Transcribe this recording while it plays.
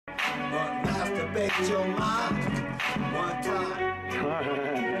to bet your mind one time. Just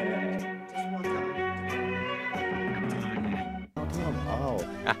one time. Oh,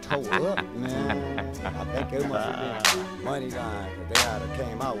 tore up, man. I think it must have been Moneyline, because they had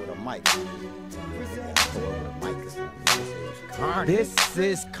came out with a mic. Tore up with a mic or something. This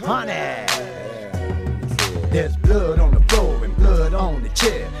is Karnage. There's blood on the floor and blood on the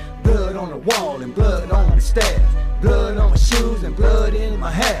chair, blood on the wall and blood on the stairs, blood on my shoes and blood in my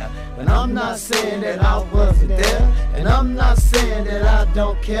hair. And I'm not saying that I wasn't there, and I'm not saying that I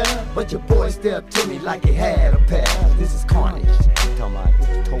don't care, but your boy stepped to me like he had a pair. This is Karnage.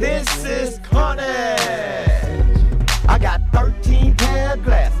 This is Karnage. I got 13 pair of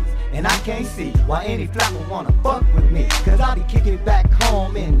glasses, and I can't see why any flapper wanna fuck with me. Cause I be kicking back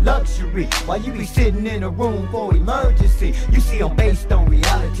home in luxury, while you be sitting in a room for emergency. You see I'm based on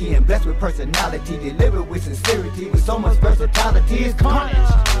reality and blessed with personality, delivered with sincerity, with so much versatility. It's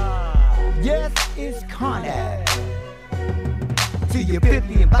Karnage. Yes, it's Karnage. See, you're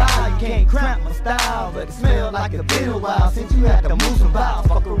 50 and by, you can't cramp my style, but it smell like it's been a while since you had to move some vowels.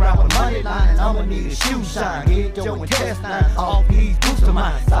 Fuck around with Moneyline and I'ma need a shoe shine. Get your intestine off these boots of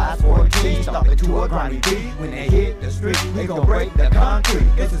mine. Size 14, stomping to a grimy beat. When they hit the street, they gon' break the concrete.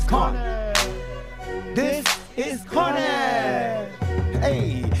 This is Karnage. This is Karnage.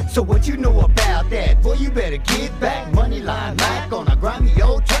 Hey, so what you know about that? Boy, you better get back. Moneyline Mack on a grimy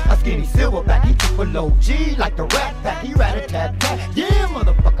old track. A skinny silverback, he triple OG like the Rat Pack. He rat-a-tat-tat, yeah,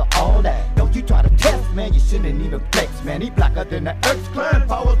 motherfucker, all that. Don't you try to test, man, you shouldn't even flex, man. He blacker than the X-Clan,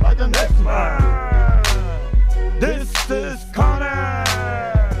 powers like the next man. This is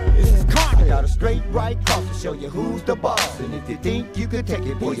Karnage. This is Karnage. I got a straight right cross to show you who's the boss. And if you think you could take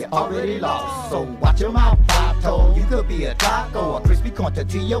it, boy, you already lost. So watch your mouth, five-toe. You could be a taco, a crispy corn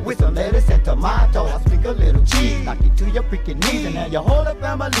tortilla with some lettuce and tomato. I speak a little cheese, knock you to your freaking knees, and now your whole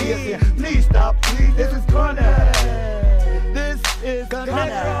family is here. Please stop, please. This is Karnage. This is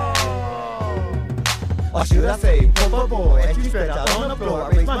Karnage. Or should I say, por favor, as you stretch out on the floor, I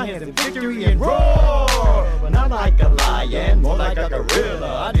raise my hands in victory and roar. But not like a lion, more like a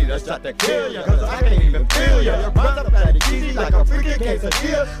gorilla. I need a shot to kill ya, cause I can't even feel ya. Your brother fatty cheesy like a freaking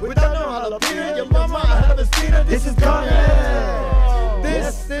quesadilla. Without no jalapeno, your mama, I haven't seen her. This is Karnage.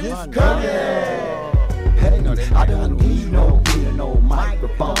 This is Karnage. Hey, I don't need no weed, no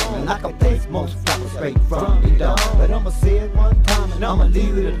microphone, and I can place most flappers straight from the dome. But I'ma say it one time and I'ma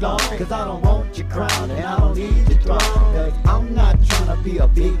leave it alone, cause I don't want your crown and I don't need your throne. Cause I'm not tryna be a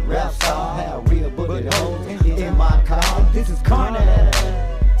big rap star, have real bullet holes in my car. This is Karnage.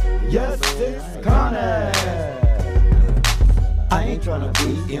 Yes, it's Karnage. I ain't tryna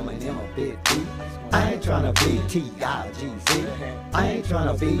be Eminem or Big D. I ain't tryna be T.I.G.Z. I ain't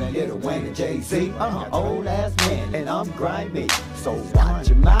tryna be Lil Wayne and Jay-Z. I'm an old ass man and I'm grimy, so watch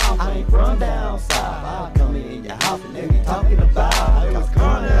your mouth. I ain't from down south. I'll come in your house and they be talking about it was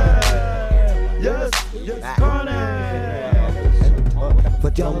Karnage. Yes, it's Karnage.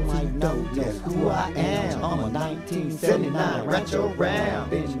 But y'all might know just who I am. I'm a 1979 Retro Ram.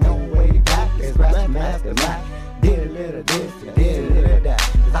 Been no way back, scratch Master Mack. Did a little this, did a little that.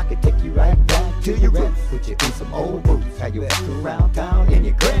 Cause I could take you right back to your roots. Put you in some old boots. How you act around town in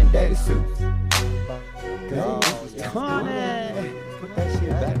your granddaddy suits. Karnage. Put that shit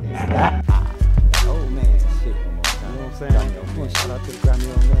back in. Old man shit. You know what I'm saying? Shout out to the Grammy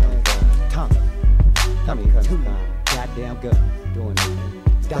old man. Tommy Gunz. Goddamn good. Doing it.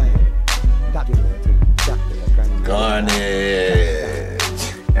 Dr. Karnage.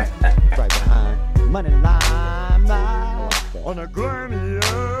 Right behind Moneyline Mack on a Grammy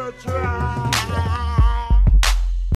track.